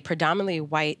at a predominantly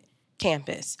white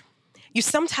campus, you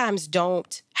sometimes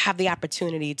don't have the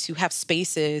opportunity to have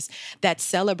spaces that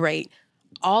celebrate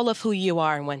all of who you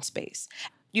are in one space.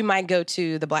 You might go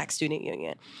to the Black Student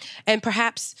Union, and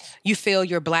perhaps you feel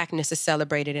your Blackness is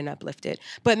celebrated and uplifted,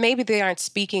 but maybe they aren't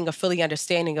speaking or fully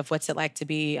understanding of what's it like to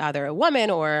be either a woman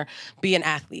or be an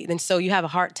athlete. And so you have a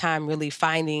hard time really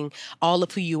finding all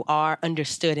of who you are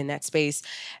understood in that space.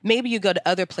 Maybe you go to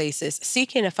other places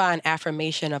seeking to find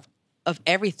affirmation of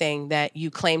everything that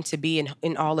you claim to be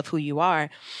in all of who you are.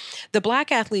 The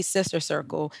Black Athlete Sister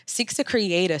Circle seeks to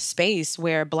create a space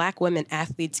where Black women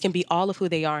athletes can be all of who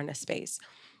they are in a space.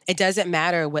 It doesn't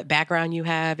matter what background you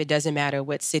have. It doesn't matter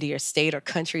what city or state or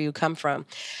country you come from.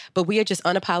 But we are just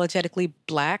unapologetically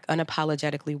Black,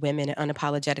 unapologetically women, and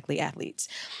unapologetically athletes.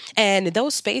 And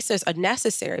those spaces are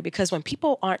necessary because when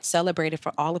people aren't celebrated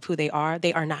for all of who they are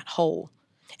not whole.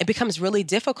 It becomes really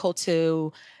difficult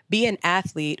to be an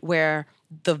athlete where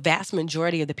the vast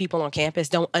majority of the people on campus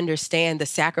don't understand the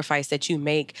sacrifice that you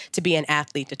make to be an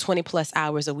athlete, the 20 plus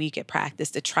hours a week at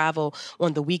practice, the travel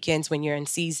on the weekends when you're in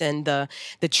season, the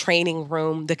training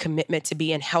room, the commitment to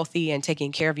being healthy and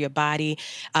taking care of your body,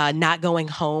 not going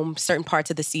home certain parts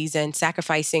of the season,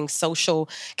 sacrificing social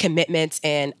commitments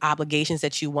and obligations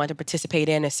that you want to participate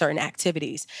in certain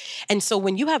activities. And so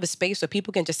when you have a space where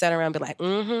people can just sit around and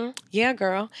be like, yeah,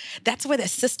 girl, that's where the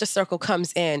sister circle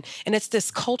comes in. And it's this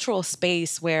cultural space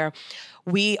where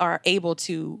we are able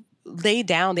to lay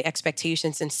down the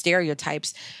expectations and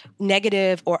stereotypes,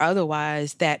 negative or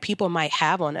otherwise, that people might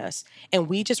have on us. And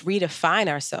we just redefine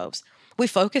ourselves. We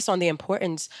focus on the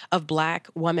importance of Black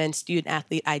woman student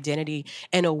athlete identity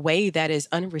in a way that is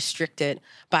unrestricted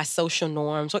by social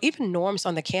norms or even norms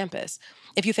on the campus.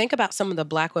 If you think about some of the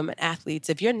Black women athletes,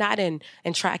 if you're not in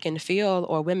track and field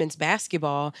or women's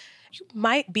basketball, you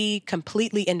might be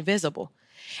completely invisible.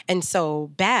 And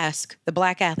so BASC, the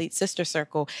Black Athlete Sister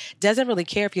Circle, doesn't really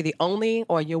care if you're the only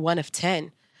or you're one of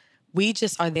 10. We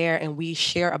just are there and we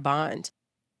share a bond.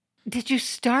 Did you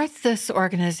start this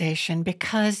organization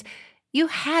because you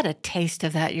had a taste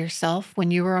of that yourself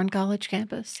when you were on college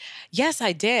campus? Yes,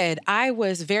 I did. I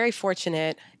was very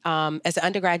fortunate as an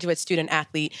undergraduate student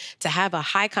athlete to have a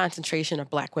high concentration of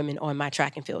Black women on my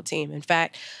track and field team. In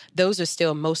fact, those are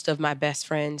still most of my best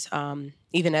friends,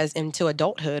 even as into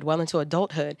adulthood.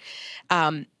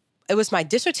 It was my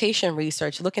dissertation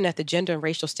research looking at the gender and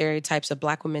racial stereotypes of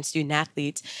Black women student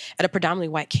athletes at a predominantly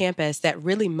white campus that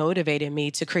really motivated me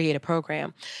to create a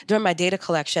program. During my data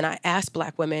collection, I asked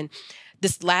Black women,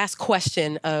 this last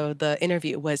question of the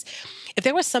interview was, if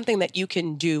there was something that you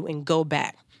can do and go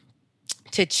back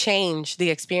to change the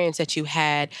experience that you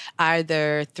had,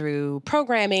 either through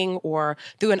programming or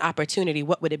through an opportunity,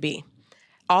 what would it be?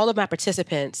 All of my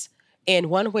participants, in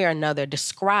one way or another,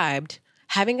 described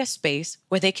having a space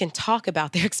where they can talk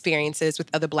about their experiences with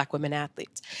other Black women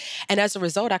athletes. And as a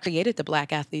result, I created the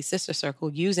Black Athlete Sister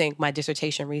Circle using my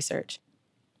dissertation research.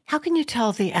 How can you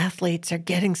tell the athletes are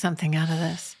getting something out of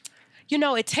this? You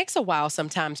know, it takes a while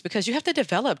sometimes because you have to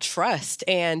develop trust.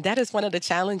 And that is one of the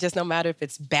challenges, no matter if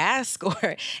it's BASC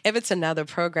or if it's another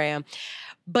program.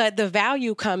 But the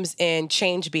value comes in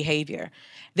change behavior.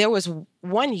 There was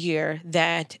one year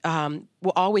that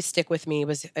will always stick with me. It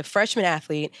was a freshman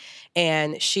athlete,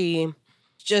 and she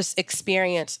just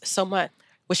experienced so much.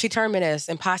 What she termed it as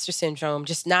imposter syndrome,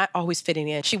 just not always fitting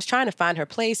in. She was trying to find her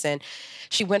place, and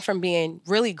she went from being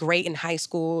really great in high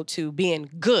school to being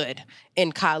good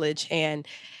in college, and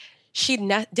she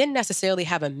didn't necessarily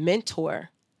have a mentor.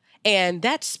 And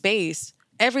that space,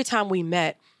 every time we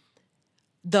met,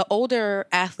 the older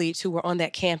athletes who were on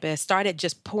that campus started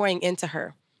just pouring into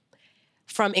her,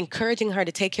 from encouraging her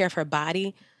to take care of her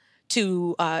body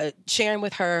to sharing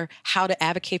with her how to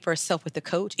advocate for herself with the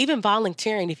coach, even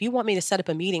volunteering. If you want me to set up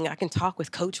a meeting, I can talk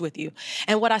with coach with you.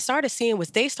 And what I started seeing was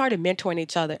they started mentoring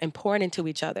each other and pouring into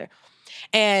each other.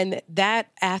 And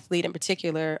that athlete in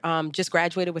particular just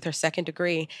graduated with her second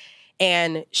degree.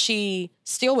 And she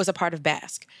still was a part of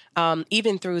BASC,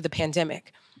 even through the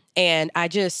pandemic. And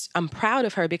I'm proud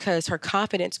of her because her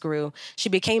confidence grew. She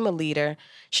became a leader.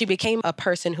 She became a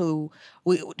person who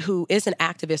is an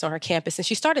activist on her campus. And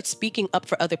she started speaking up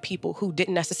for other people who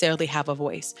didn't necessarily have a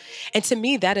voice. And to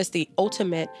me, that is the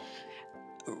ultimate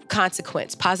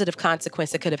positive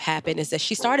consequence that could have happened is that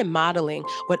she started modeling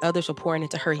what others were pouring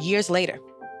into her years later.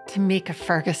 Tamika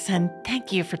Ferguson,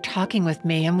 thank you for talking with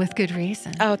me, and with good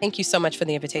reason. Oh, thank you so much for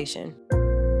the invitation.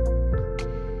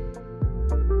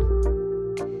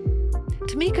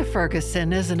 Tamika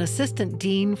Ferguson is an assistant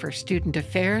dean for student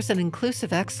affairs and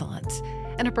inclusive excellence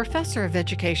and a professor of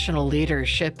educational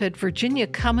leadership at Virginia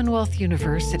Commonwealth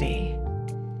University.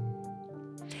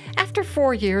 After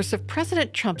 4 years of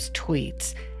President Trump's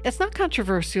tweets, it's not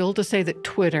controversial to say that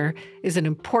Twitter is an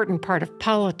important part of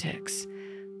politics.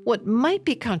 What might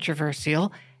be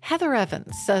controversial, Heather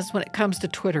Evans says when it comes to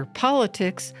Twitter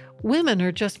politics, women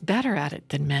are just better at it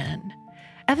than men.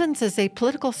 Evans is a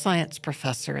political science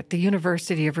professor at the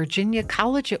University of Virginia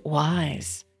College at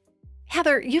Wise.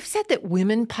 Heather, you've said that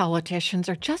women politicians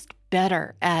are just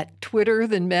better at Twitter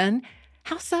than men.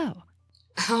 How so?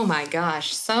 Oh my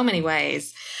gosh, so many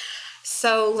ways.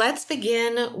 So let's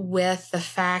begin with the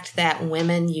fact that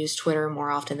women use Twitter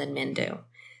more often than men do.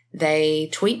 They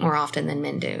tweet more often than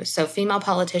men do. So female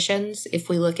politicians, if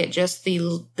we look at just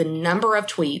the number of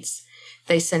tweets,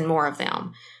 they send more of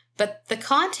them. But the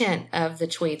content of the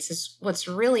tweets is what's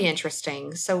really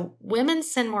interesting. So women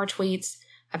send more tweets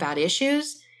about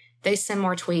issues, they send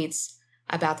more tweets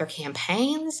about their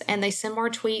campaigns, and they send more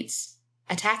tweets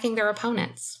attacking their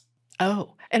opponents.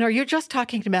 Oh, and are you just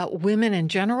talking about women in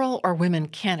general or women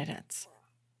candidates?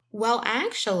 Well,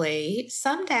 actually,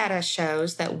 some data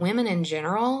shows that women in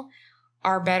general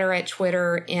are better at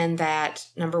Twitter in that,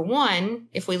 number one,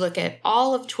 if we look at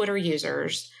all of Twitter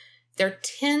users, there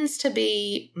tends to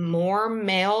be more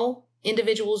male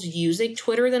individuals using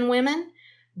Twitter than women,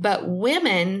 but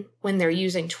women, when they're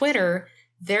using Twitter,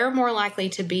 they're more likely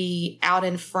to be out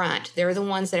in front. They're the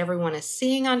ones that everyone is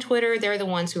seeing on Twitter. They're the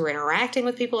ones who are interacting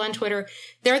with people on Twitter.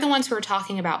 They're the ones who are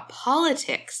talking about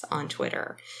politics on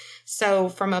Twitter. So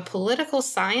from a political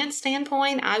science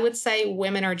standpoint, I would say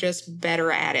women are just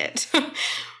better at it.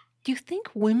 Do you think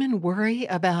women worry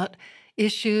about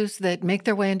issues that make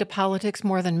their way into politics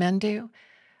more than men do?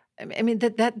 I mean,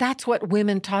 that's what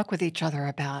women talk with each other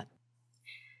about.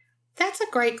 That's a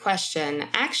great question.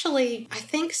 Actually, I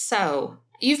think so.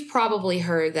 You've probably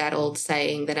heard that old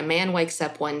saying that a man wakes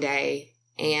up one day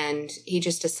and he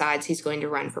just decides he's going to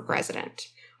run for president,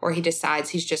 or he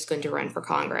decides he's just going to run for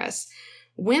Congress.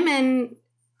 Women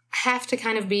have to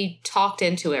kind of be talked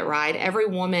into it, right? Every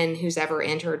woman who's ever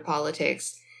entered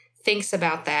politics thinks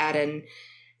about that and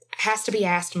has to be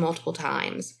asked multiple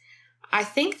times. I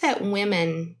think that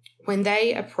women, when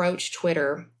they approach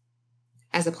Twitter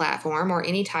as a platform or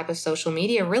any type of social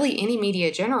media, really any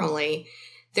media generally,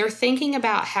 they're thinking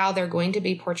about how they're going to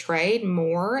be portrayed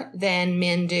more than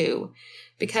men do,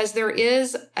 because there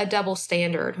is a double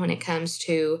standard when it comes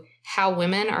to how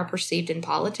women are perceived in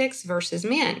politics versus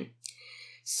men.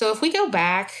 So if we go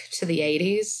back to the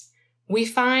 80s, we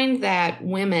find that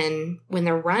women, when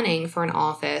they're running for an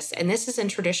office, and this is in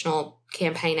traditional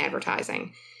campaign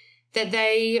advertising, that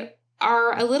they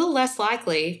are a little less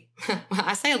likely, well,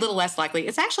 I say a little less likely,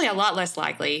 it's actually a lot less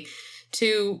likely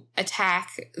to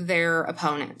attack their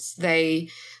opponents.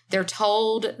 They're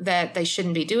told that they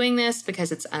shouldn't be doing this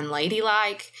because it's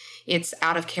unladylike, it's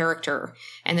out of character,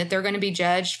 and that they're going to be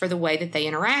judged for the way that they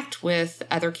interact with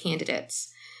other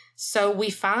candidates. So we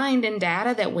find in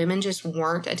data that women just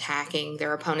weren't attacking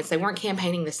their opponents. They weren't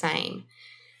campaigning the same.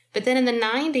 But then in the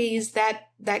 90s,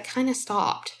 that kind of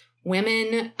stopped.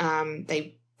 Women,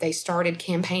 they started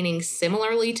campaigning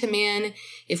similarly to men.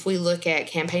 If we look at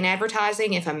campaign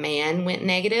advertising, if a man went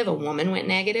negative, a woman went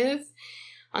negative.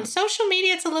 On social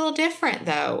media, it's a little different,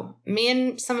 though. Me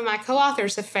and some of my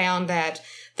co-authors have found that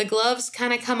the gloves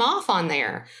kind of come off on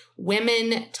there.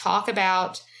 Women talk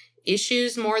about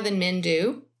issues more than men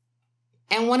do.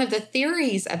 And one of the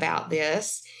theories about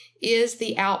this is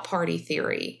the out party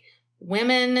theory.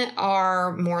 Women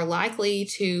are more likely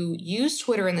to use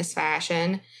Twitter in this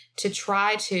fashion to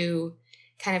try to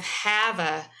kind of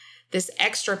have this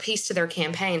extra piece to their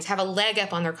campaigns, have a leg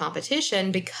up on their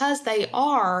competition, because they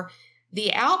are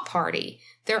the out party.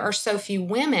 There are so few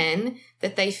women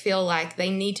that they feel like they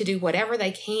need to do whatever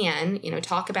they can,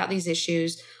 talk about these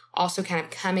issues, also kind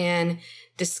of come in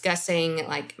discussing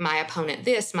like my opponent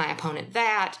this, my opponent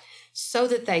that, so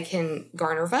that they can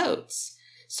garner votes.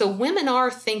 So women are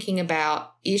thinking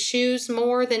about issues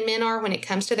more than men are when it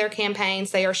comes to their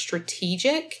campaigns. They are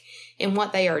strategic in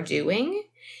what they are doing.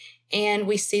 And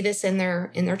we see this in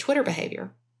their Twitter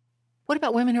behavior. What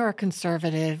about women who are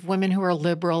conservative, women who are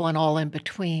liberal, and all in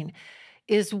between?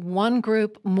 Is one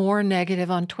group more negative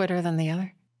on Twitter than the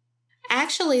other?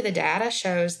 Actually, the data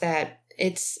shows that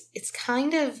it's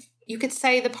kind of, you could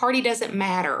say the party doesn't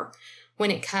matter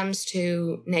when it comes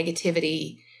to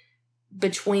negativity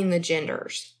between the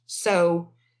genders.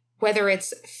 So whether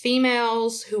it's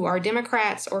females who are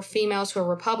Democrats or females who are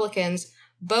Republicans,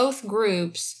 both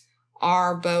groups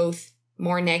are both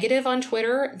more negative on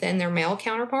Twitter than their male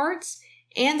counterparts,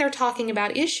 and they're talking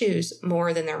about issues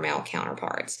more than their male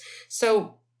counterparts.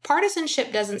 So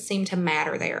partisanship doesn't seem to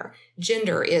matter there.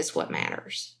 Gender is what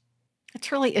matters.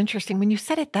 It's really interesting. When you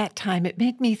said it that time, it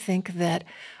made me think that,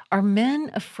 are men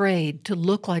afraid to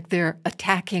look like they're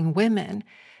attacking women,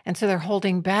 and so they're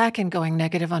holding back and going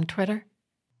negative on Twitter?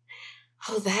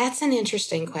 Oh, that's an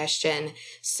interesting question.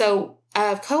 So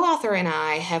a co-author and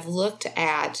I have looked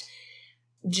at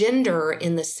gender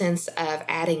in the sense of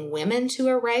adding women to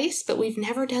a race, but we've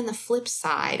never done the flip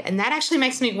side. And that actually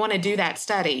makes me want to do that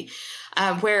study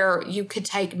where you could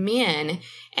take men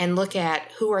and look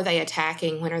at who are they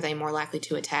attacking, when are they more likely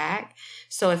to attack.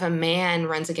 So if a man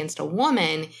runs against a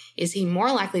woman, is he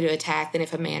more likely to attack than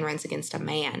if a man runs against a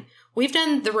man? We've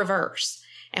done the reverse.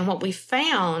 And what we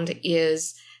found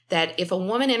is that if a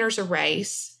woman enters a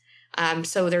race,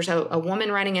 so there's a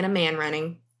woman running and a man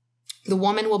running, the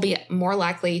woman will be more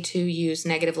likely to use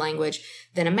negative language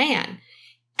than a man.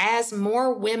 As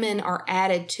more women are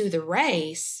added to the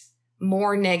race,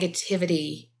 more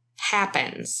negativity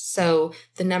happens. So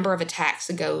the number of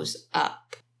attacks goes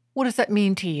up. What does that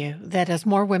mean to you, that as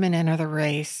more women enter the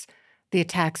race, the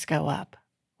attacks go up?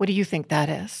 What do you think that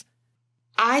is?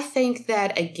 I think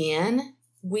that, again,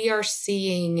 we are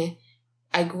seeing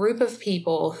a group of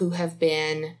people who have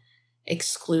been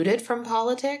excluded from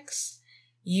politics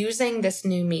using this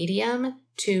new medium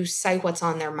to say what's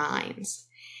on their minds.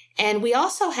 And we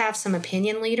also have some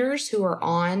opinion leaders who are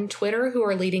on Twitter who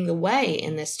are leading the way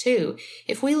in this too.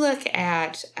 If we look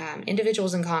at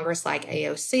individuals in Congress like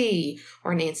AOC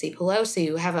or Nancy Pelosi,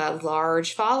 who have a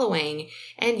large following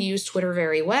and use Twitter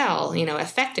very well,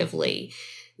 effectively,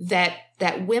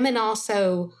 that women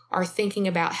also are thinking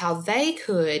about how they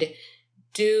could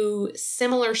do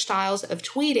similar styles of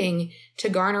tweeting to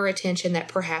garner attention that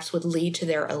perhaps would lead to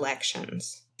their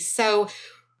elections. So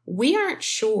we aren't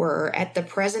sure at the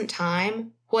present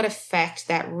time what effect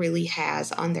that really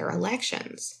has on their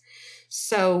elections.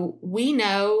 So we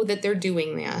know that they're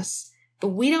doing this, but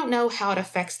we don't know how it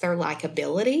affects their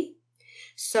likability.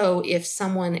 So if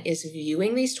someone is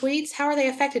viewing these tweets, how are they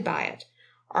affected by it?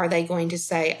 Are they going to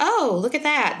say, oh, look at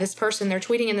that, this person, they're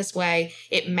tweeting in this way,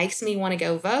 it makes me want to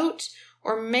go vote?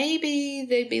 Or maybe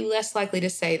they'd be less likely to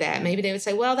say that. Maybe they would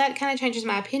say, well, that kind of changes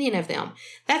my opinion of them.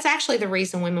 That's actually the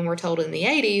reason women were told in the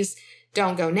 80s,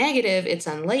 don't go negative, it's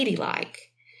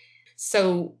unladylike.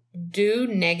 So do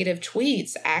negative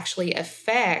tweets actually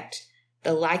affect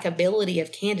the likability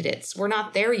of candidates? We're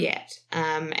not there yet.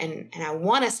 And I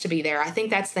want us to be there. I think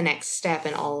that's the next step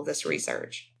in all of this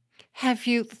research. Have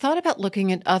you thought about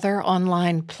looking at other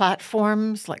online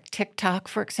platforms like TikTok,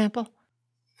 for example?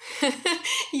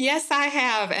 Yes, I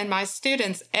have. And my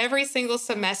students every single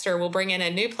semester will bring in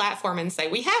a new platform and say,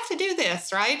 we have to do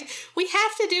this, right? We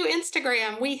have to do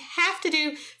Instagram. We have to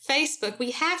do Facebook.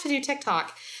 We have to do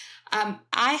TikTok.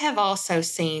 I have also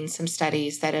seen some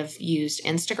studies that have used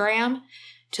Instagram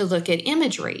to look at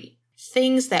imagery,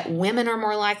 things that women are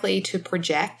more likely to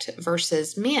project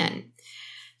versus men.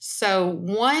 So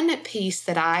one piece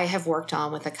that I have worked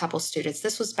on with a couple students,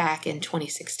 this was back in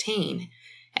 2016.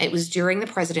 It was during the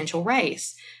presidential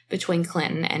race between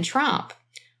Clinton and Trump.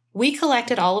 We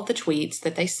collected all of the tweets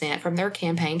that they sent from their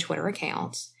campaign Twitter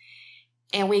accounts,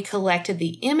 and we collected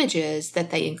the images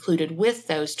that they included with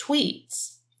those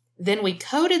tweets. Then we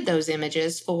coded those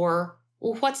images for,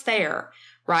 well, what's there,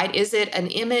 right? Is it an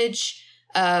image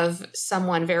of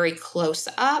someone very close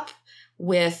up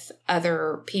with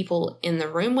other people in the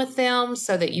room with them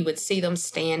so that you would see them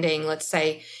standing, let's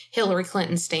say Hillary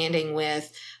Clinton standing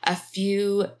with a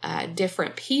few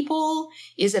different people?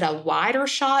 Is it a wider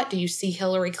shot? Do you see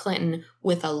Hillary Clinton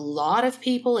with a lot of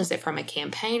people? Is it from a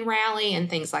campaign rally and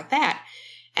things like that?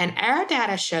 And our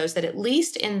data shows that at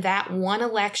least in that one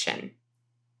election,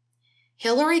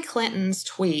 Hillary Clinton's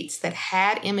tweets that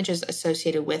had images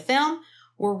associated with them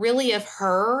were really of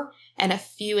her and a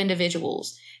few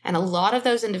individuals. And a lot of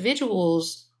those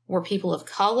individuals were people of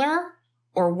color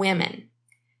or women.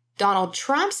 Donald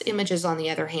Trump's images, on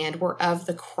the other hand, were of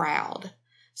the crowd.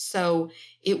 So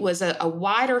it was a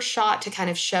wider shot to kind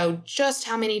of show just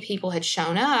how many people had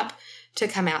shown up to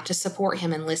come out to support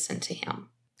him and listen to him.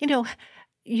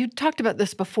 You talked about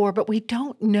this before, but we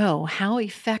don't know how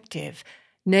effective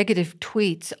negative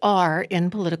tweets are in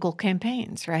political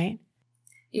campaigns, right?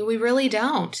 We really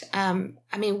don't.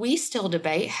 We still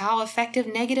debate how effective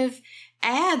negative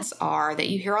ads are that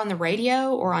you hear on the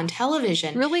radio or on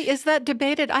television. Really? Is that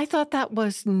debated? I thought that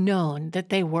was known that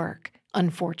they work,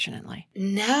 unfortunately.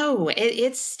 No,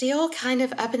 it's still kind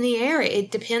of up in the air.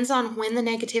 It depends on when the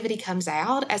negativity comes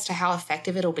out as to how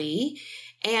effective it'll be.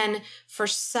 And for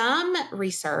some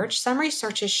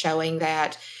research is showing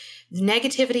that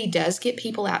negativity does get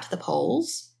people out to the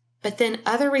polls. But then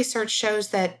other research shows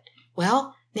that,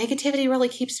 well, negativity really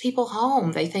keeps people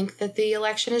home. They think that the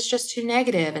election is just too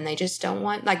negative and they just don't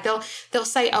want, like they'll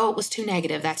say, oh, it was too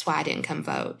negative. That's why I didn't come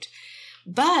vote.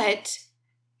 But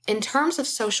in terms of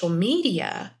social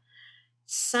media,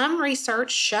 some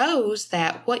research shows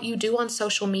that what you do on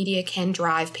social media can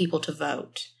drive people to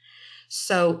vote.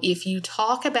 So if you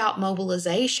talk about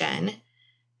mobilization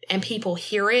and people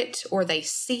hear it or they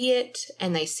see it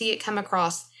and they see it come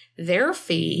across their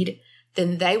feed,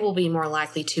 then they will be more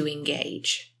likely to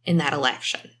engage in that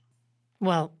election.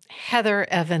 Well, Heather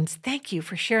Evans, thank you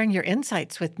for sharing your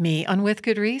insights with me on With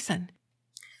Good Reason.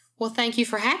 Well, thank you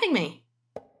for having me.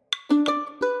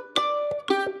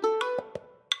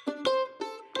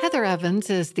 Heather Evans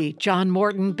is the John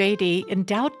Morton Beatty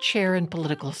Endowed Chair in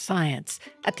Political Science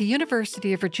at the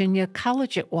University of Virginia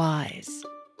College at Wise.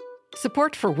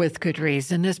 Support for With Good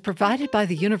Reason is provided by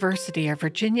the University of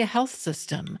Virginia Health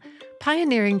System,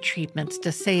 pioneering treatments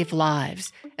to save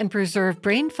lives and preserve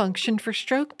brain function for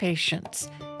stroke patients.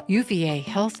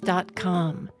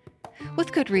 uvahealth.com.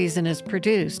 With Good Reason is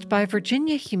produced by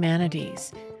Virginia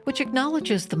Humanities, which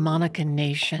acknowledges the Monacan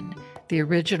Nation, the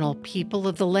original people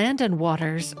of the land and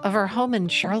waters of our home in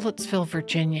Charlottesville,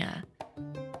 Virginia.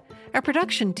 Our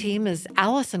production team is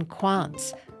Allison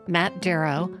Quantz, Matt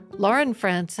Darrow, Lauren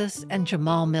Francis, and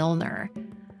Jamal Milner.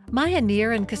 Maya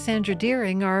Neer and Cassandra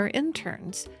Deering are our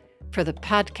interns. For the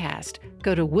podcast,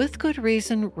 go to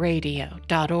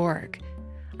withgoodreasonradio.org.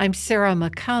 I'm Sarah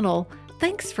McConnell.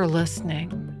 Thanks for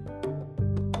listening.